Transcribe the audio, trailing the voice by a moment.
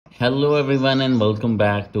Hello everyone and welcome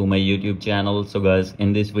back to my YouTube channel. So guys,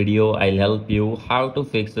 in this video I'll help you how to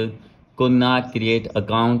fix could not create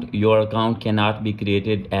account. Your account cannot be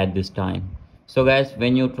created at this time. So guys,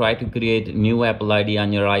 when you try to create new Apple ID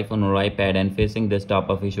on your iPhone or iPad and facing this type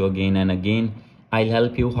of issue again and again, I'll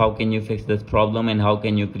help you how can you fix this problem and how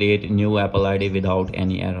can you create new Apple ID without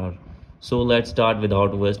any error. So let's start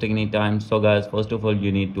without wasting any time. So guys, first of all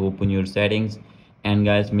you need to open your settings, and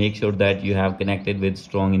guys, make sure that you have connected with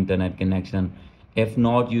strong internet connection. If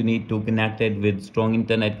not, you need to connect it with strong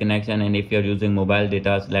internet connection, and if you're using mobile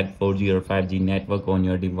data, select 4G or 5G network on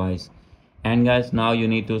your device. And guys, now you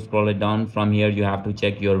need to scroll it down. From here you have to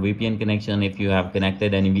check your VPN connection. If you have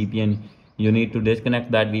connected any VPN, you need to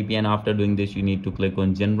disconnect that VPN. After doing this, you need to click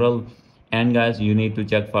on general, and guys, you need to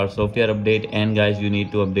check for software update, and guys, you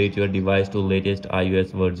need to update your device to latest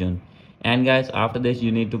iOS version. And guys, after this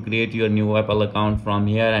you need to create your new Apple account from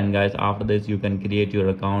here, and guys, after this you can create your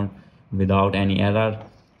account without any error.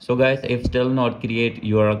 So guys, if still not create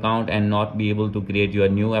your account and not be able to create your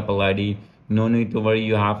new Apple ID, no need to worry,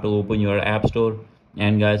 you have to open your app store.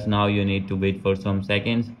 And guys, now you need to wait for some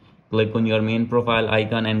seconds, click on your main profile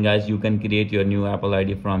icon, and guys, you can create your new Apple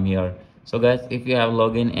ID from here. So guys, if you have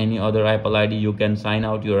login any other Apple ID, you can sign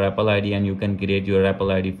out your Apple ID and you can create your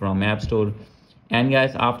Apple ID from app store. And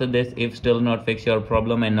guys, after this, if still not fix your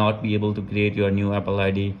problem and not be able to create your new Apple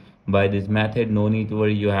ID by this method, no need to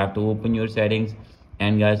worry, you have to open your settings.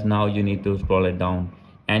 And guys, now you need to scroll it down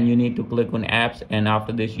and you need to click on apps, and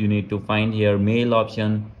after this you need to find here mail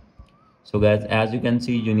option. So guys, as you can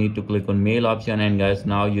see, you need to click on mail option, and guys,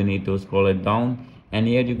 now you need to scroll it down, and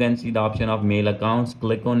here you can see the option of mail accounts.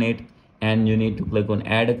 Click on it and you need to click on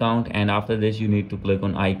add account, and after this you need to click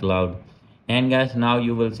on iCloud. And guys, now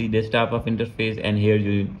you will see this type of interface, and here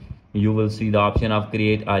you will see the option of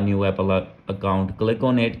create a new Apple account. Click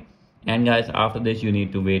on it, and guys, after this you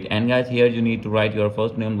need to wait. And guys, here you need to write your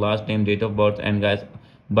first name, last name, date of birth, and guys,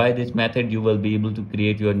 by this method you will be able to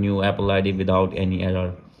create your new Apple ID without any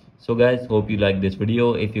error. So guys, hope you like this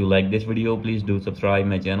video. If you like this video, please do subscribe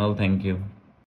my channel. Thank you.